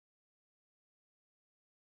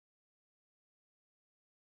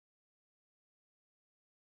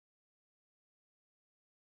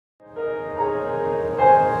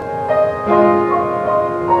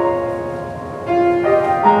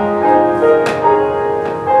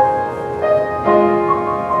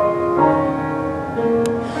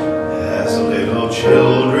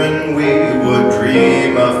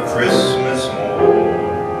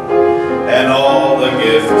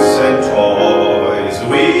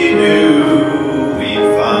knew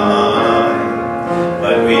we'd find,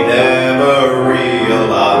 but we never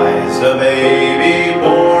realized a baby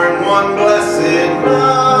born one blessed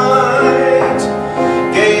night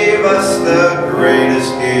gave us the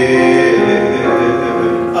greatest gift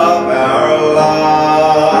of our lives.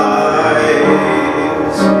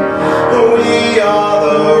 We are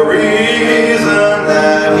the reason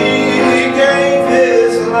that He gave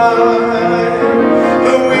His life.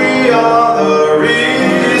 We are the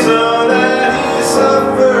reason that He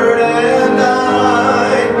suffered and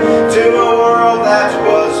died. To a world that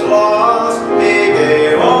was lost, He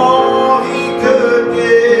gave all He could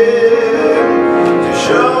give to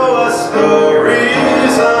show us the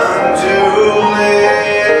reason to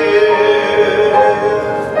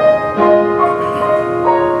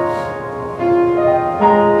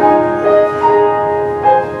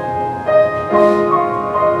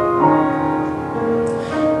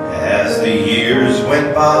As the years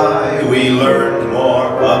went by, we learned more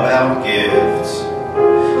about gifts,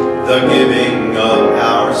 the giving of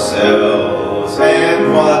ourselves,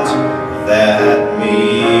 and what that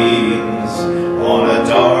means. On a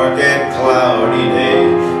dark and cloudy day,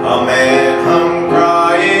 a man hung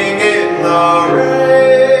crying in the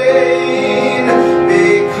rain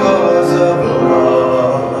because of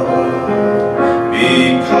love,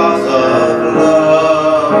 because of love.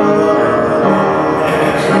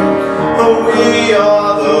 We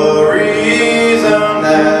are the reason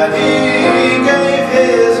that He gave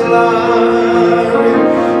His life.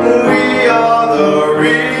 We are the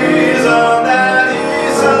reason that He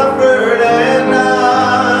suffered and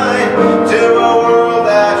died. To a world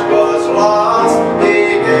that was lost, He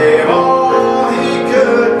gave all He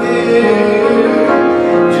could give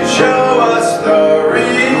to show us the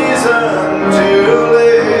reason to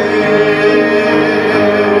live.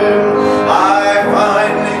 I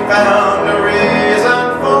finally found a reason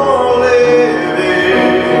for living.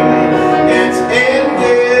 It's in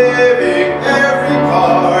giving every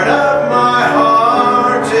part of my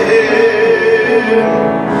heart to Him.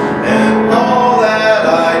 And all that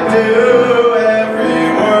I do, every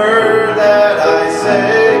word that I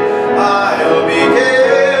say, I'll be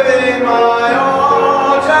giving my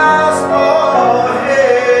all just for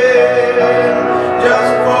Him,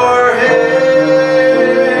 just for Him.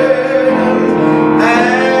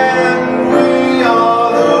 And we are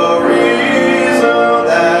the reason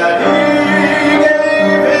that He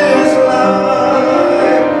gave His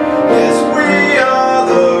life. Yes, we are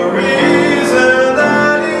the reason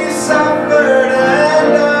that He suffered and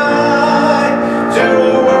died. To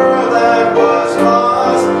a world that was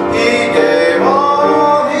lost, He gave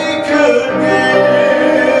all He could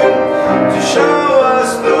give to show us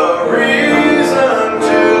the reason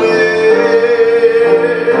to live.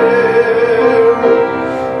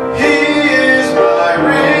 He is my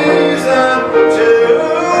reason to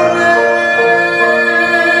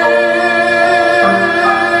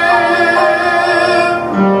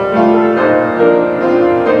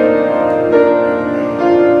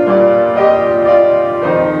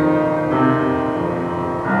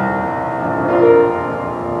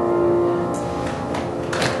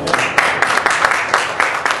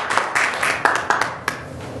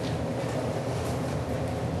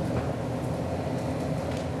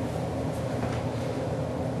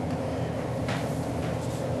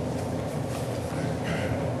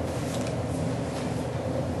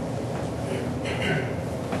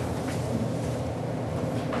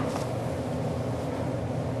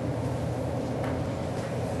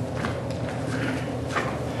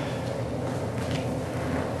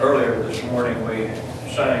Earlier this morning we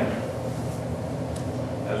sang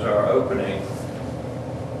as our opening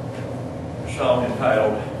a song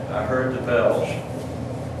entitled, I Heard the Bells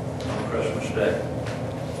on Christmas Day.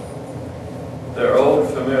 Their old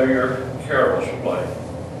familiar carols play,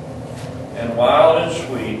 and wild and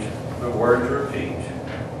sweet the words repeat,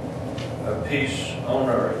 of peace on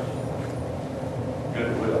earth,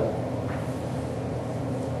 goodwill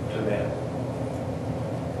to men.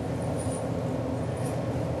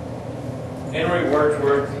 Henry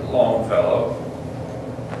Wadsworth Longfellow,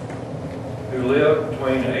 who lived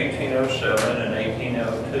between 1807 and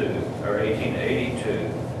 1802, or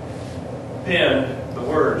 1882, penned the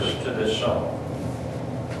words to this song.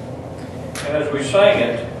 And as we sang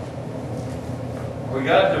it, we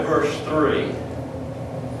got to verse 3,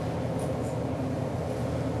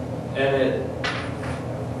 and it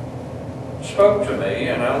spoke to me,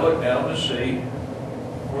 and I looked down to see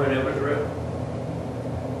when it was written.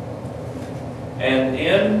 And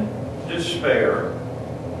in despair,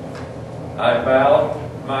 I bowed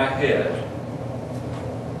my head.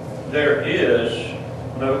 There is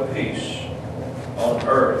no peace on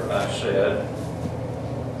earth said,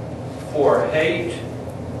 "For hate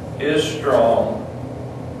is strong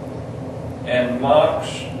and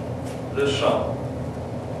mocks the song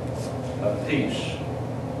of peace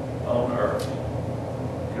on earth,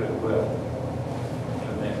 goodwill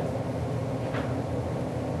to men."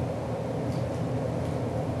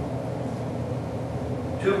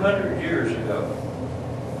 200 years ago,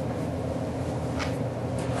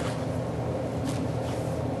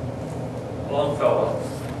 Longfellow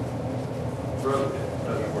wrote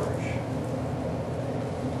those words.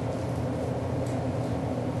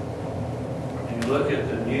 When you look at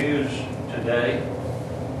the news today,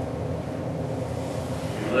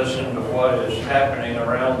 you listen to what is happening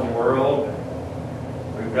around the world.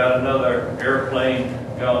 We've got another airplane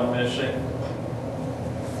gone missing.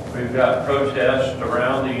 We've got protests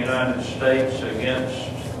around the United States against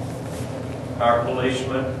our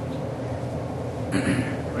policemen.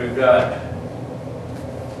 We've got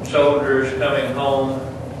soldiers coming home,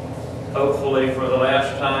 hopefully for the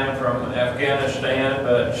last time, from Afghanistan,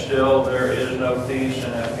 but still there is no peace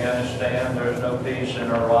in Afghanistan. There's no peace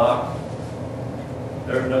in Iraq.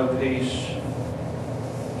 There's no peace,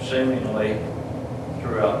 seemingly,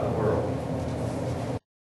 throughout the world.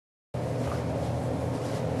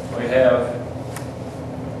 We have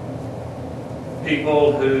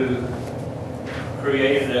people who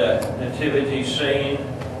created a nativity scene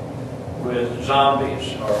with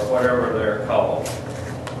zombies, or whatever they're called.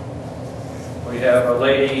 We have a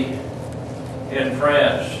lady in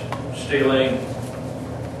France stealing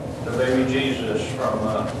the baby Jesus from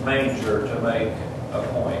a manger to make a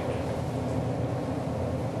point.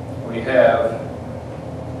 We have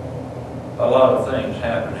a lot of things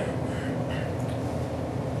happening.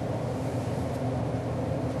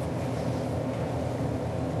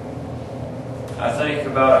 I think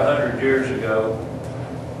about 100 years ago,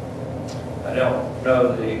 I don't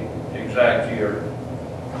know the exact year,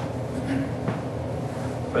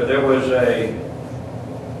 but there was a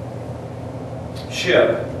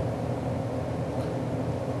ship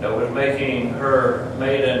that was making her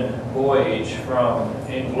maiden voyage from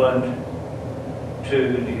England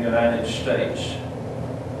to the United States.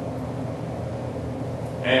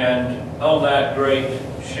 And on that great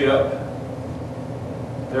ship,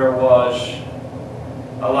 there was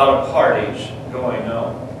a lot of parties going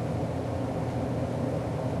on.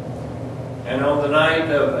 And on the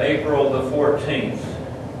night of April the 14th,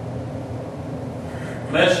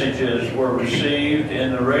 messages were received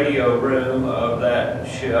in the radio room of that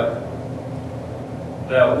ship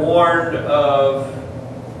that warned of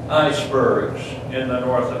icebergs in the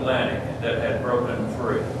North Atlantic that had broken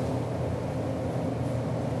free.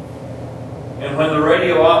 And when the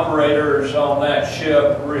radio operators on that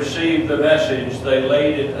ship received the message, they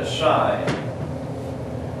laid it aside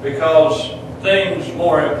because things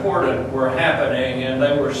more important were happening, and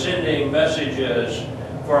they were sending messages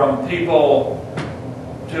from people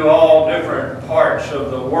to all different parts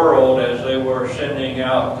of the world as they were sending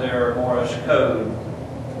out their Morse code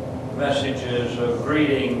messages of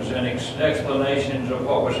greetings and explanations of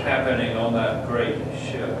what was happening on that great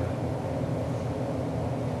ship.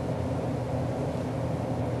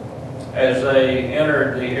 As they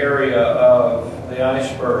entered the area of the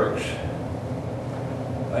icebergs,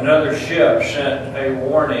 another ship sent a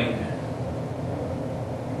warning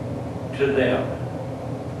to them.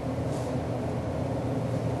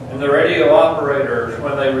 And the radio operators,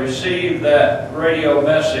 when they received that radio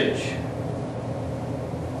message,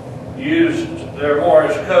 used their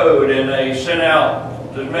Morse code, and they sent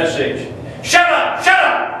out the message, "Shut up! Shut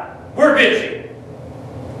up! We're busy!"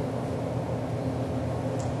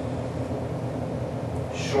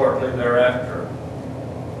 Shortly thereafter,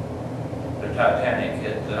 the Titanic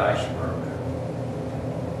hit the iceberg,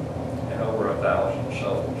 and over 1,000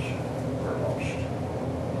 souls were lost.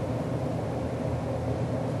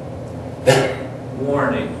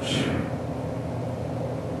 Warnings.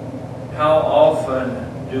 How often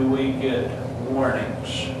do we get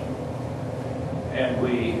warnings and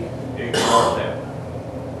we ignore them?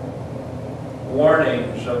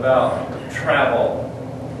 Warnings about travel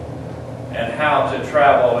and how to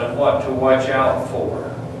travel and what to watch out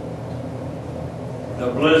for.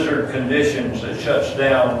 The blizzard conditions that shuts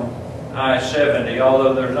down I-70,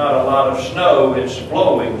 although there's not a lot of snow, it's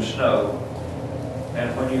blowing snow.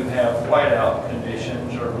 And when you have whiteout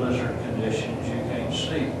conditions or blizzard conditions, you can't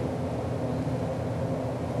see.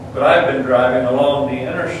 But I've been driving along the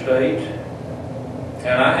interstate,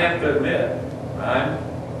 and I have to admit, I'm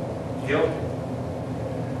guilty.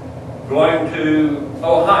 Going to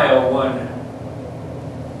Ohio one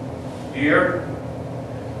year,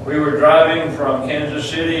 we were driving from Kansas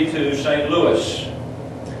City to St. Louis.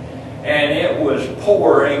 and it was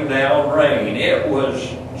pouring down rain. It was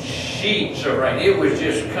sheets of rain. It was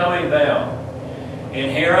just coming down. And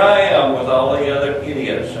here I am with all the other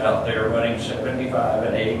idiots out there running 75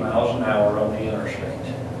 and 80 miles an hour on the interstate.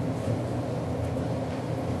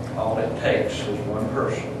 All it takes is one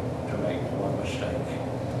person to make one mistake,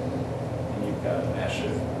 and you've got a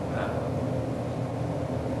massive power.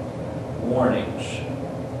 Warnings.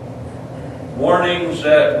 Warnings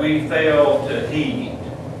that we fail to heed.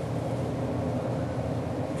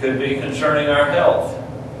 Could be concerning our health.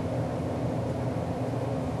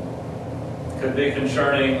 Could be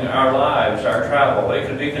concerning our lives, our travel. It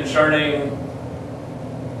could be concerning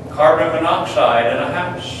carbon monoxide in a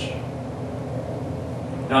house.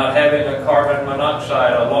 Not having a carbon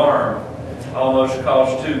monoxide alarm almost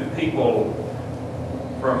cost 2 people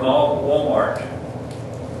from Walmart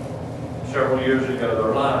several years ago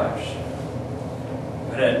their lives.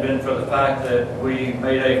 If it hadn't been for the fact that we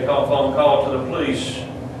made a phone call to the police,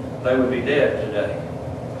 they would be dead today.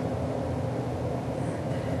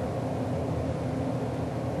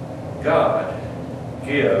 God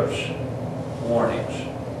gives warnings.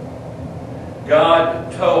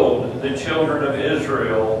 God told the children of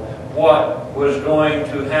Israel what was going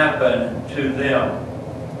to happen to them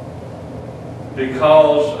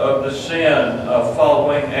because of the sin of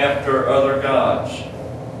following after other gods.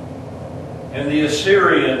 And the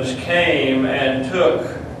Assyrians came and took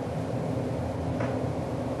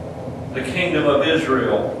the kingdom of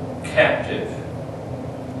Israel captive.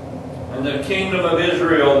 And the kingdom of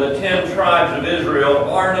Israel, the 10 tribes of Israel,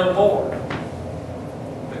 are no more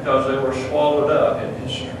because they were swallowed up in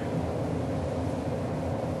history.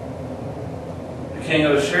 The king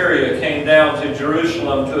of Assyria came down to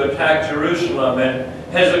Jerusalem to attack Jerusalem, and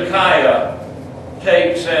Hezekiah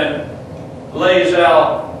takes and lays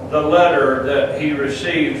out the letter that he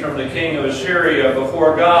received from the king of Assyria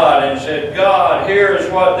before God and said, God, here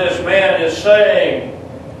is what this man is saying.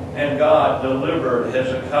 And God delivered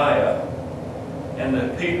Hezekiah and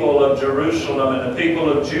the people of Jerusalem and the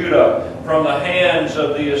people of Judah from the hands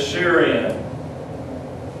of the Assyrian.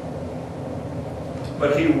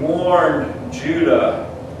 But he warned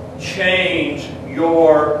Judah, change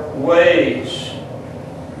your ways.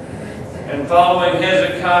 And following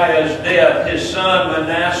Hezekiah's death, his son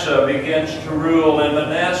Manasseh begins to rule, and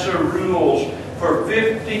Manasseh rules for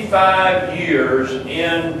 55 years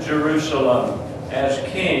in Jerusalem as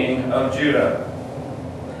king of Judah.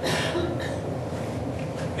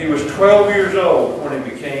 He was 12 years old when he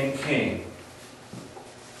became king.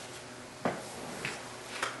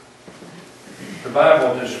 The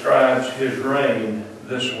Bible describes his reign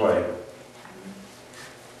this way.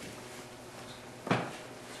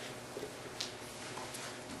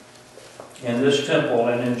 In this temple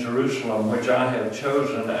and in Jerusalem, which I have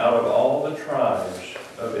chosen out of all the tribes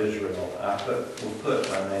of Israel, I will put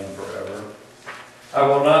my name forever. I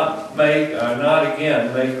will not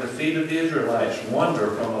again make the feet of the Israelites wander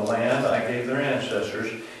from the land I gave their ancestors,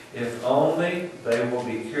 if only they will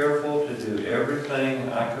be careful to do everything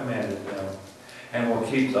I commanded them, and will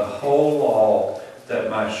keep the whole law that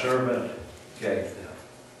my servant gave them.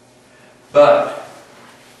 But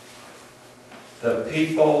the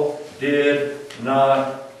people did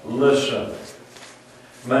not listen.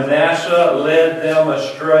 Manasseh led them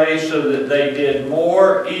astray so that they did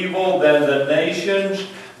more evil than the nations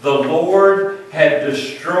the Lord had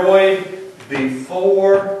destroyed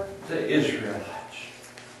before the Israelites.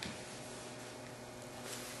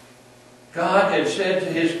 God had said to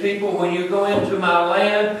his people, when you go into my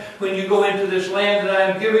land, when you go into this land that I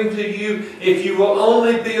am giving to you, if you will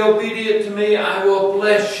only be obedient to me, I will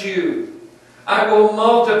bless you. I will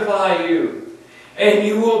multiply you. And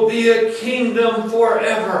you will be a kingdom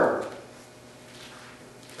forever.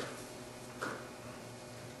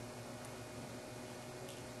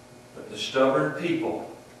 But the stubborn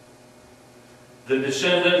people, the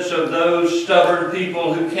descendants of those stubborn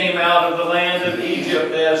people who came out of the land of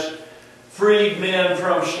Egypt as freedmen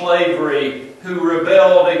from slavery, who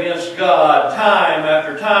rebelled against God time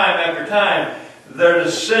after time after time, their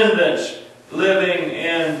descendants living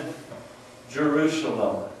in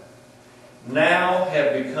Jerusalem now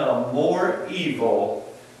have become more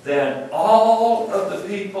evil than all of the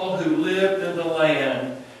people who lived in the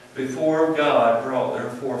land before God brought their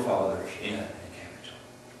forefathers in and gave it to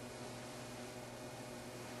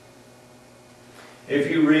them. If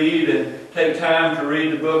you read and take time to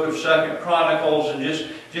read the book of 2 Chronicles and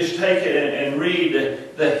just take it and read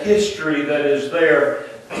the history that is there,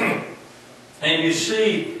 and you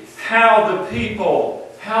see how the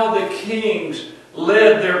people, how the kings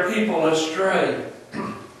led their people astray.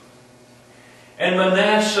 And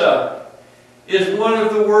Manasseh is one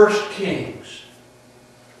of the worst kings.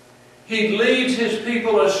 He leads his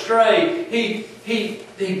people astray. He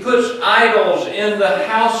puts idols in the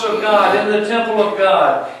house of God, in the temple of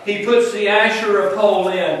God. He puts the Asherah pole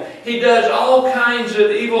in. He does all kinds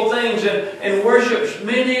of evil things and worships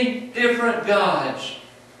many different gods.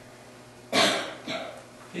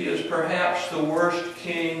 He is perhaps the worst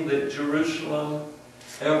king that Jerusalem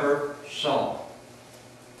ever saw.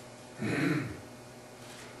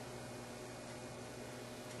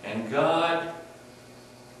 And God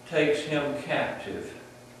takes him captive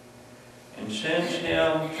and sends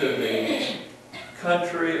him to the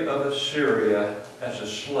country of Assyria as a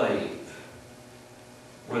slave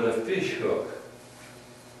with a fish hook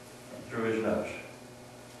through his nose.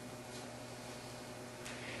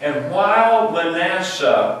 And while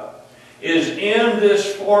Manasseh is in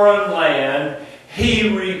this foreign land, he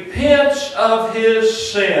repents of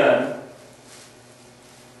his sin,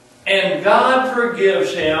 and God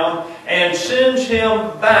forgives him and sends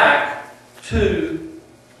him back to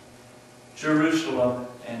Jerusalem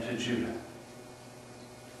and to Judah.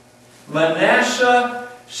 Manasseh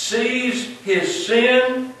sees his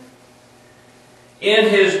sin. In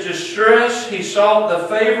his distress, he sought the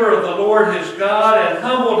favor of the Lord his God and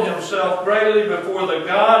humbled himself greatly before the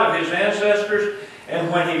God of his ancestors.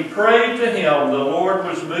 And when he prayed to him, the Lord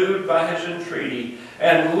was moved by his entreaty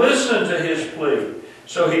and listened to his plea.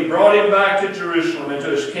 So he brought him back to Jerusalem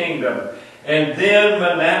into his kingdom. And then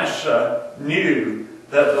Manasseh knew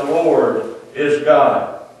that the Lord is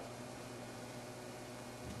God.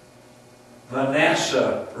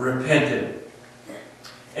 Manasseh repented,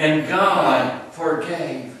 and God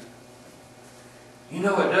forgave. You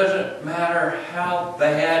know, it doesn't matter how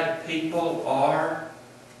bad people are,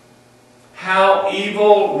 how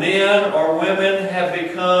evil men or women have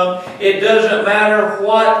become. It doesn't matter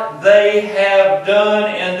what they have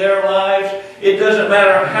done in their lives. It doesn't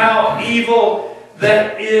matter how evil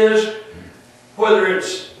that is, whether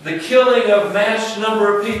it's the killing of mass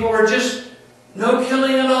number of people or just no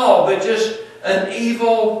killing at all, but just an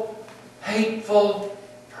evil, hateful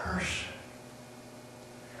person.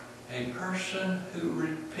 A person who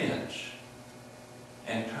repents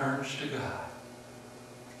and turns to God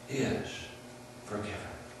is forgiven.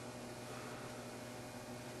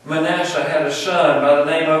 Manasseh had a son by the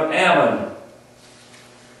name of Ammon,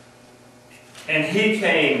 and he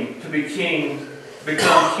came to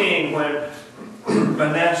become king when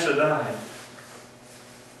Manasseh died.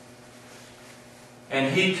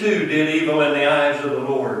 And he too did evil in the eyes of the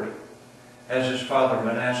Lord, as his father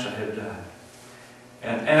Manasseh had done.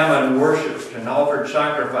 And Ammon worshipped and offered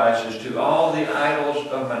sacrifices to all the idols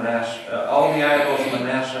of Manasseh, all the idols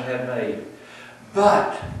Manasseh had made.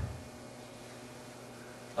 But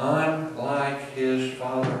unlike his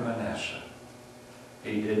father Manasseh,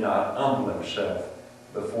 he did not humble himself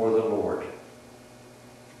before the Lord.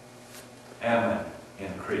 Ammon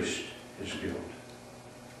increased his guilt,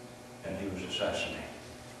 and he was assassinated.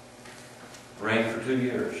 Reigned for 2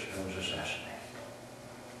 years and was assassinated.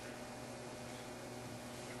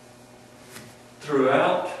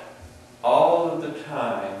 Throughout all of the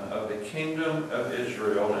time of the kingdom of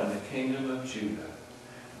Israel and the kingdom of Judah,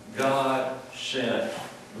 God sent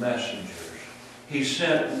messengers. He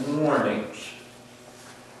sent warnings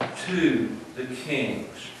to the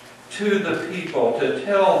kings, to the people, to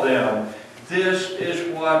tell them, this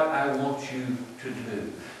is what I want you to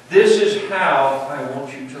do. This is how I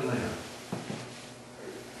want you to live.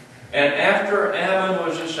 And after Ammon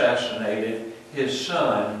was assassinated, his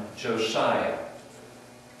son Josiah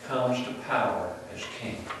comes to power as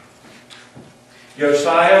king.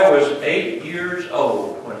 Josiah was 8 years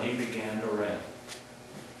old when he began to reign.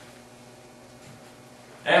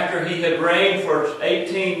 After he had reigned for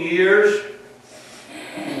 18 years,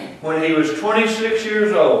 when he was 26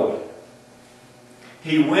 years old,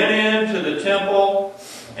 he went into the temple,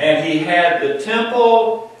 and he had the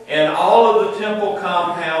temple and all of the temple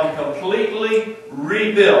compound completely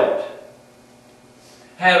rebuilt.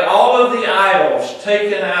 Had all of the idols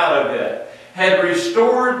taken out of it. Had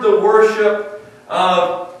restored the worship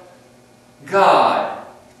of God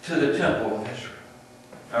to the temple of Israel,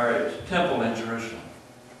 or temple in Jerusalem.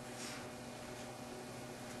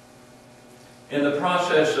 In the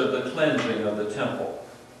process of the cleansing of the temple,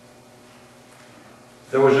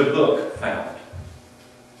 there was a book found.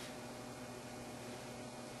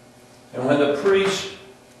 And when the priest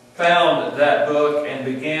found that book and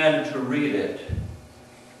began to read it,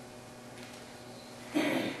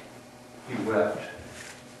 he wept.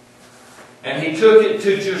 And he took it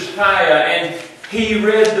to Josiah, and he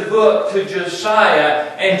read the book to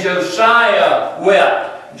Josiah, and Josiah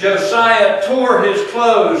wept. Josiah tore his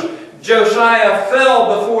clothes, Josiah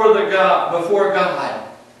fell before God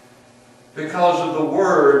because of the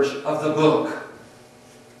words of the book.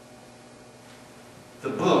 The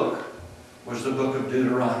book was the book of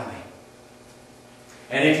Deuteronomy.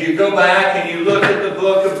 And if you go back and you look at the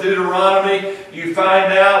book of Deuteronomy, you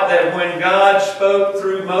find out that when God spoke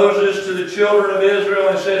through Moses to the children of Israel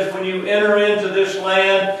and says, when you enter into this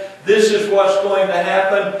land, this is what's going to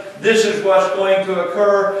happen, this is what's going to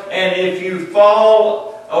occur, and if you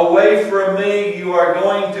fall away from me, you are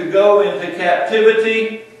going to go into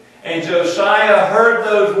captivity. And Josiah heard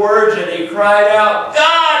those words and he cried out,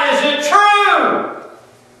 God, is it true?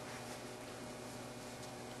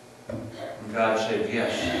 God said,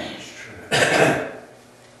 yes, it's true.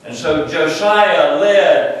 And so Josiah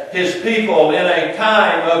led his people in a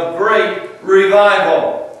time of great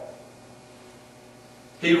revival.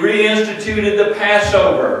 He reinstituted the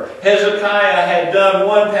Passover. Hezekiah had done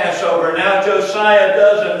one Passover. Now Josiah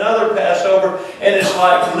does another Passover. And it's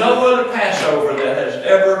like no other Passover that has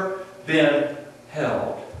ever been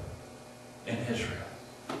held in Israel.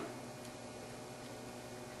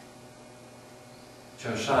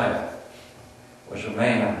 Josiah was a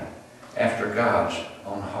man after God's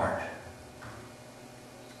own heart.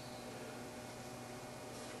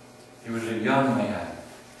 He was a young man,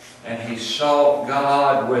 and he sought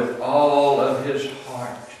God with all of his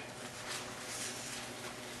heart,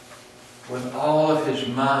 with all of his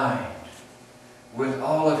mind, with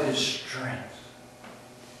all of his strength.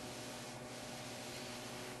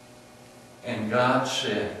 And God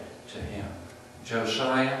said to him,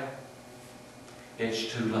 Josiah,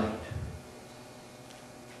 it's too late.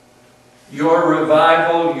 Your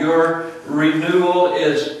revival, your renewal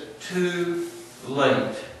is too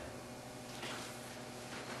late.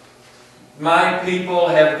 My people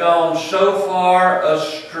have gone so far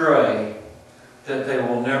astray that they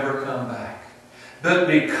will never come back. But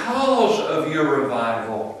because of your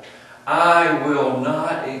revival, I will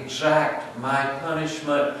not exact my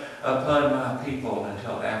punishment upon my people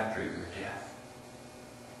until after your death.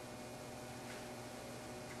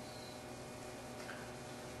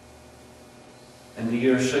 In the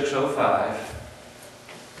year 605,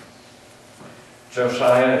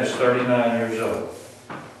 Josiah is 39 years old.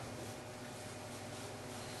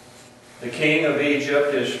 The king of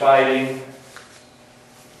Egypt is fighting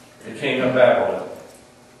the king of Babylon.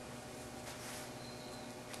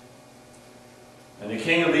 And the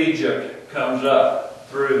king of Egypt comes up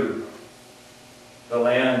through the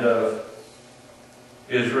land of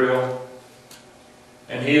Israel.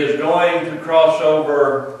 And he is going to cross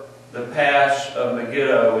over the pass of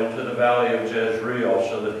Megiddo into the valley of Jezreel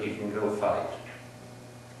so that he can go fight.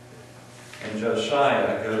 And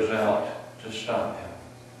Josiah goes out to stop him.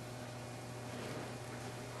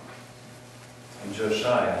 And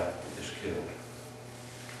Josiah is killed.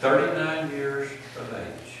 39 years of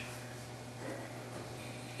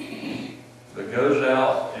age. But goes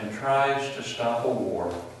out and tries to stop a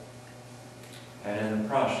war. And in the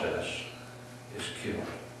process is killed.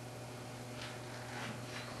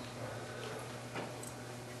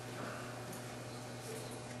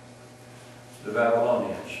 The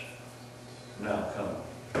Babylonians now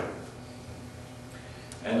come.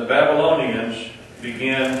 And the Babylonians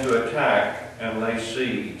began to attack and lay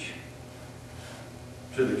siege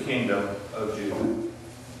to the kingdom of Judah.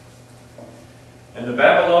 And the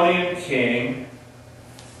Babylonian king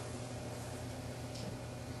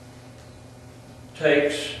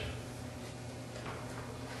takes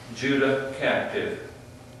Judah captive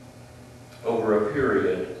over a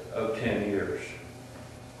period of 10 years.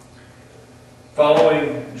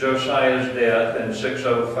 Following Josiah's death in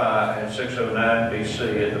 605 and 609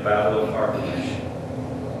 BC at the Battle of Carchemish,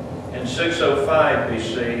 in 605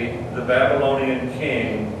 BC, the Babylonian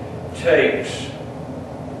king takes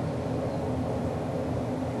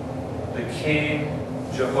the king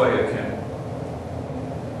Jehoiakim,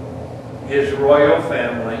 his royal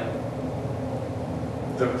family,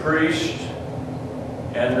 the priest,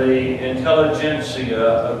 and the intelligentsia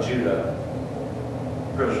of Judah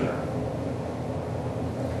prisoner.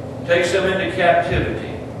 Takes them into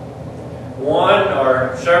captivity. One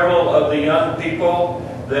or several of the young people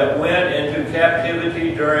that went into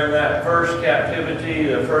captivity during that first captivity,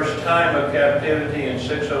 the first time of captivity in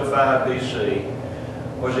 605 BC,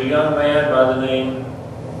 was a young man by the name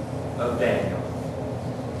of Daniel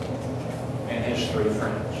and his 3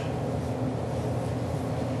 friends.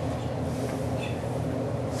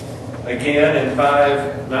 Again, in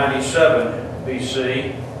 597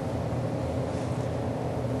 BC,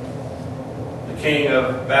 the king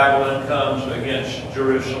of Babylon comes against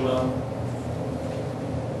Jerusalem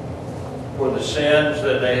for the sins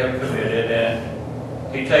that they have committed, and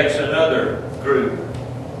he takes another group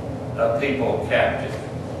of people captive.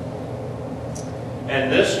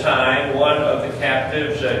 And this time, one of the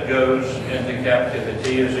captives that goes into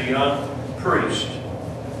captivity is a young priest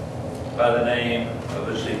by the name of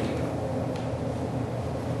Ezekiel.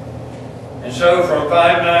 And so from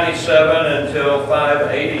 597 until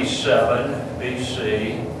 587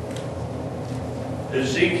 BC,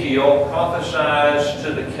 Ezekiel prophesies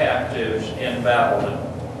to the captives in Babylon.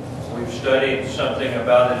 We've studied something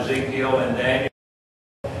about Ezekiel and Daniel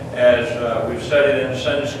as we've studied in the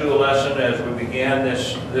Sunday school lesson as we began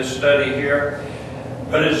this study here.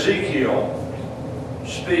 But Ezekiel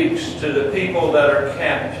speaks to the people that are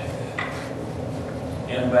captive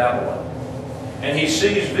in Babylon. And he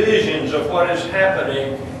sees visions of what is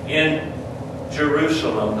happening in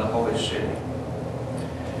Jerusalem, the holy city.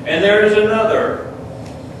 And there is another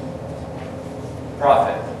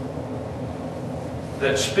prophet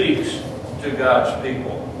that speaks to God's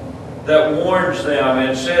people, that warns them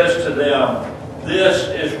and says to them, this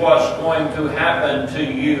is what's going to happen to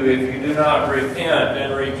you if you do not repent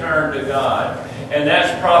and return to God. And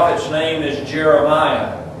that prophet's name is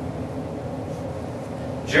Jeremiah.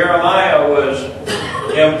 Jeremiah was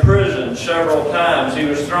imprisoned several times. He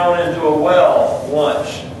was thrown into a well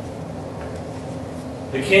once.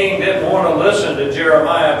 The king didn't want to listen to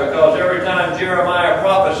Jeremiah because every time Jeremiah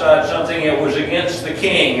prophesied something, it was against the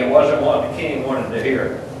king. It wasn't what the king wanted to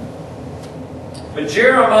hear. But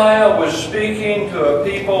Jeremiah was speaking to a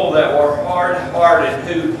people that were hard-hearted,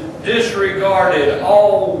 who disregarded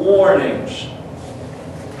all warnings.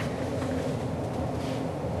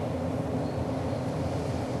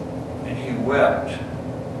 And he wept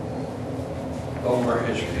over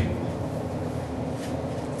his people.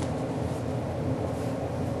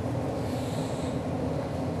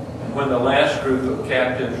 And when the last group of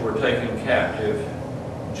captives were taken captive,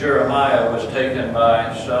 Jeremiah was taken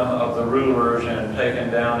by some of the rulers and taken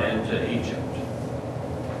down into Egypt,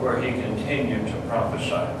 where he continued to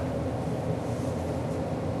prophesy.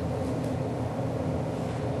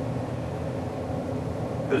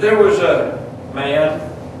 But there was a man,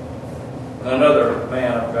 another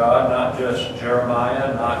man of God, not just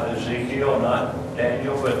Jeremiah, not Ezekiel, not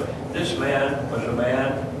Daniel, but this man was a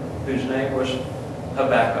man whose name was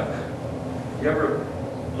Habakkuk. You ever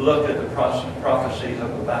looked at the prophecy of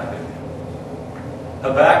Habakkuk?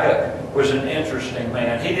 Habakkuk was an interesting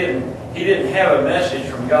man. He didn't have a message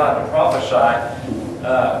from God to prophesy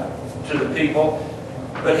to the people,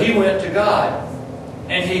 but he went to God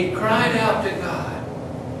and he cried out to God,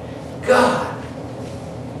 God,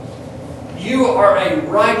 you are a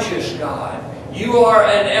righteous God. You are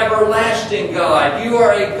an everlasting God. You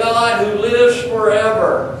are a God who lives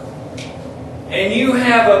forever. And you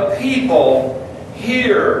have a people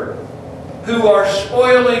here who are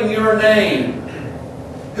spoiling your name,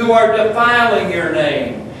 who are defiling your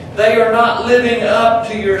name. They are not living up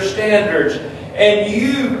to your standards. And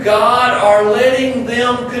you, God, are letting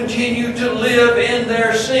them continue to live in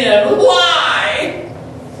their sin. Why?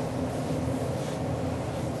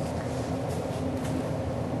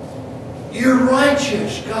 You're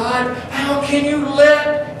righteous, God. How can you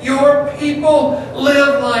let your people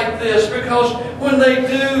live like this? Because when they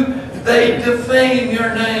do, they defame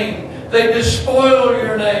your name. They despoil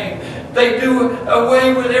your name. They do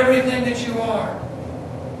away with everything that you are.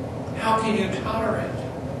 How can you tolerate?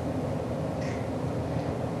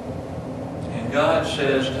 And God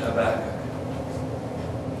says to Habakkuk,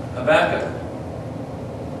 Habakkuk,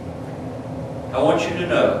 I want you to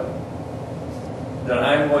know that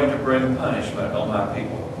I'm going to bring punishment on my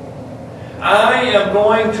people. I am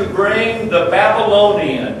going to bring the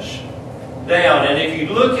Babylonians down. And if you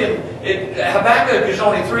look at it, Habakkuk is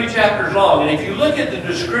only 3 chapters long. And if you look at the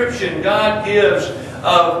description God gives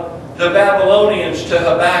of the Babylonians to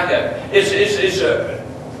Habakkuk, it's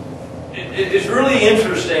really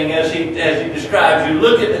interesting as he describes. You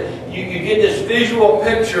look at you get this visual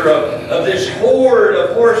picture of this horde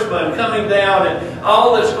of horsemen coming down and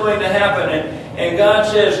all that's going to happen. And God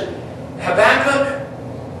says, Habakkuk,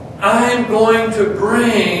 I'm going to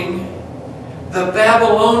bring the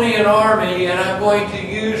Babylonian army and I'm going to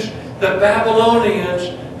use the Babylonians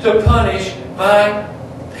to punish my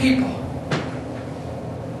people.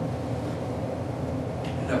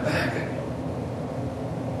 And Habakkuk,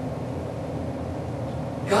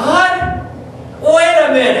 God, wait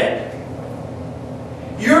a minute.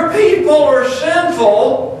 Your people are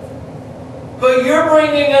sinful, but you're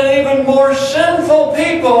bringing an even more sinful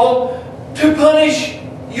people to punish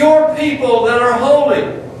your people that are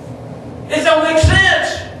holy. It don't make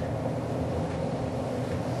sense.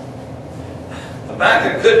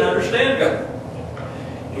 Habakkuk couldn't understand God.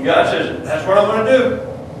 And God says, that's what I'm going to do.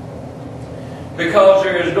 Because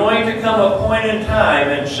there is going to come a point in time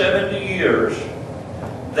in 70 years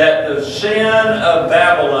that the sin of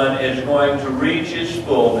Babylon is going to reach its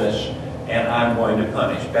fullness, and I'm going to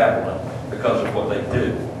punish Babylon because of what they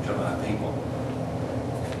do to my people.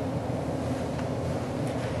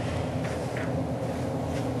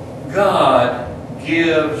 God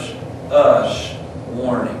gives us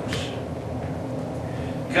warnings.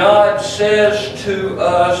 God says to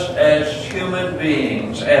us as human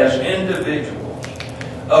beings, as individuals,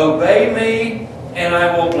 obey me and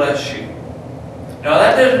I will bless you. Now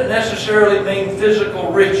that doesn't necessarily mean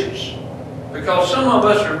physical riches, because some of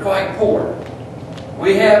us are quite poor.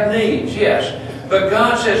 We have needs, yes. But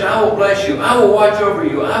God says, I will bless you. I will watch over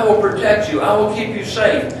you. I will protect you. I will keep you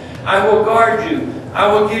safe. I will guard you. I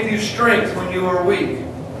will give you strength when you are weak.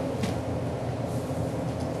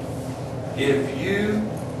 If you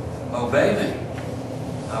obey me,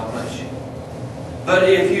 I'll bless you. But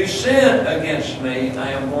if you sin against me,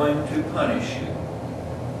 I am going to punish you.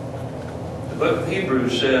 The book of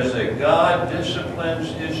Hebrews says that God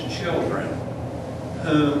disciplines His children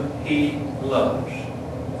whom He loves.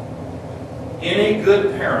 Any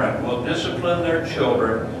good parent will discipline their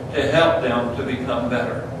children to help them to become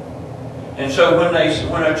better. And so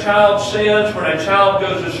when a child sins, when a child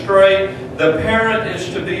goes astray, the parent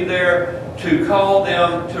is to be there to call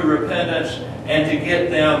them to repentance and to get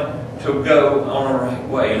them to go on a right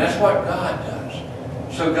way. And that's what God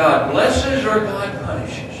does. So God blesses or God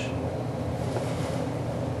punishes.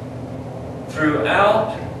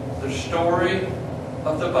 Throughout the story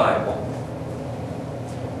of the Bible,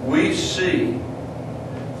 we see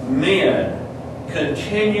men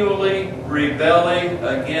continually rebelling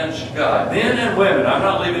against God. Men and women. I'm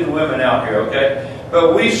not leaving the women out here, okay?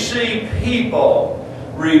 But we see people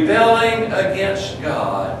rebelling against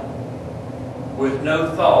God with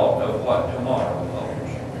no thought of what tomorrow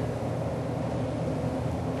holds.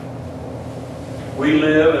 We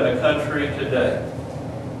live in a country today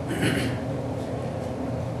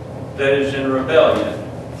that is in rebellion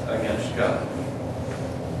against God.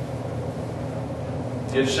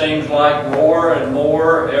 It seems like more and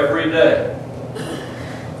more every day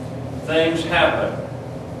things happen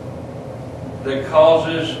that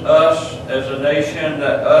causes us as a nation,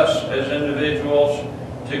 that us as individuals,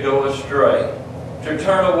 to go astray, to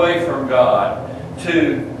turn away from God,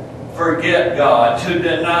 to forget God, to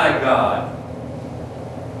deny God.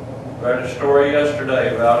 I read a story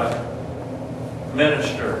yesterday about a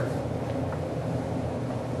minister,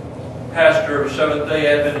 pastor of Seventh-day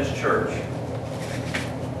Adventist Church.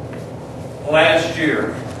 Last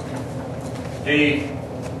year, he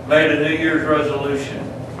made a New Year's resolution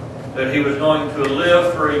that he was going to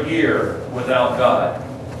live for a year without God.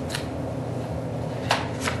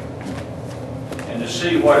 And to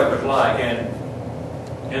see what it was like.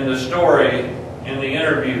 And in the story, in the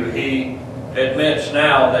interview, he admits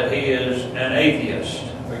now that he is an atheist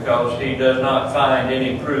because he does not find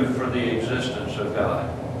any proof for the existence of God.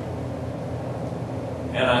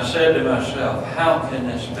 And I said to myself, how can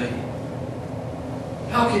this be?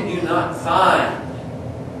 How can you not find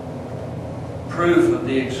proof of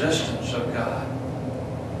the existence of God?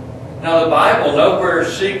 Now the Bible nowhere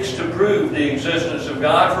seeks to prove the existence of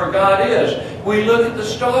God, for God is. We look at the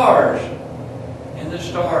stars. In the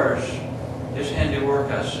stars, His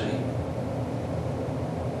handiwork I see.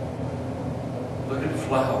 Look at the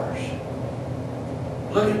flowers.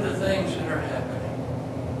 Look at the things that are happening.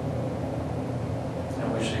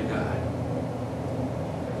 And we see God.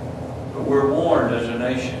 But we're warned as a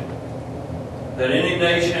nation that any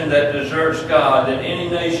nation that deserts God, that any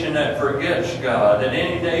nation that forgets God, that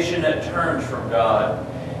any nation that turns from God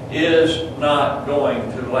is not going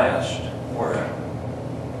to last forever.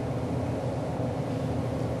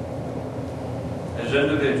 As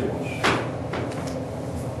individuals,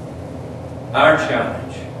 our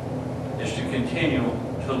challenge is to continue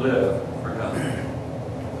to live for God.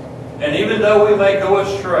 And even though we may go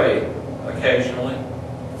astray occasionally,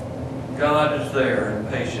 God is there and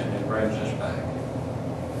patient and brings us back.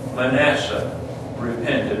 Manasseh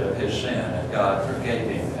repented of his sin and God forgave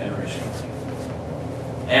him and restored him.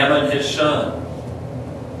 Ammon, his son,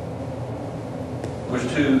 was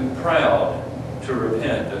too proud to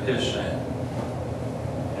repent of his sin,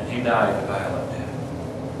 and he died a violent death.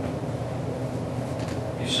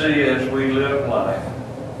 You see, as we live life,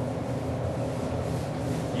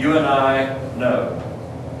 you and I know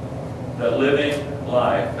that living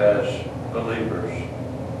life as believers,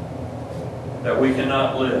 that we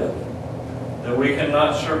cannot live, that we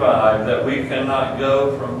cannot survive, that we cannot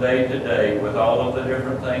go from day to day with all of the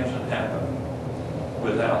different things that happen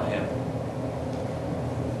without Him.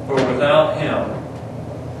 For without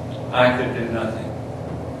Him, I could do nothing.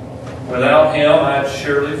 Without Him, I'd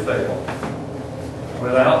surely fail.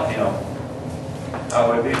 Without Him, I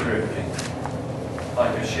would be drifting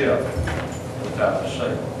like a ship without a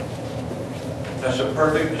sail. That's a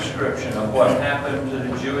perfect description of what happened to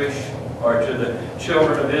the Jewish, or to the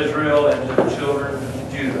children of Israel and to the children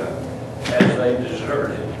of Judah as they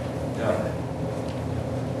deserted God.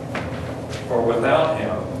 For without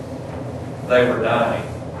Him, they were dying.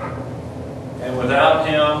 And without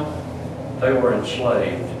Him, they were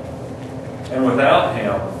enslaved. And without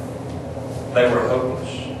Him, they were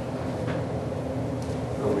hopeless.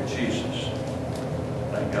 But with Jesus,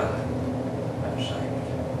 thank God, I'm saved.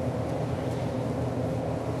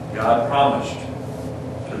 God promised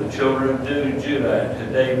to the children of Judah and to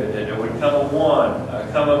David that there would come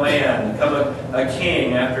come a man, come a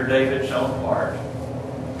king after David's own heart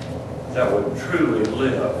that would truly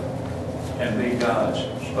live and be God's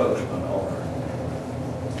spokesman on earth.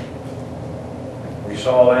 We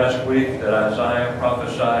saw last week that Isaiah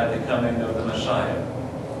prophesied the coming of the Messiah.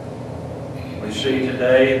 We see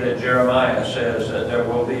today that Jeremiah says that there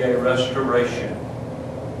will be a restoration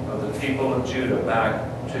of the people of Judah back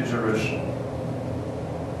to Jerusalem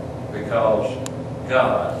because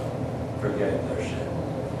God forgave their sin.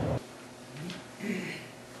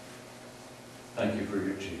 Thank you for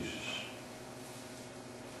your Jesus.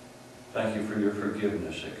 Thank you for your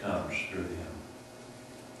forgiveness that comes through Him.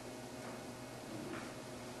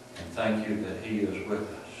 And thank you that He is with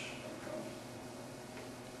us.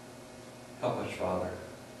 Help us, Father,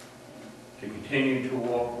 to continue to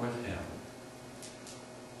walk with Him,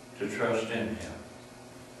 to trust in Him,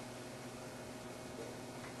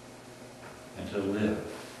 and to live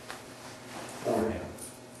for Him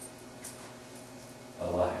a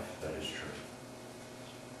life that is true.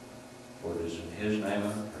 For it is in His name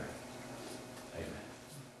I pray.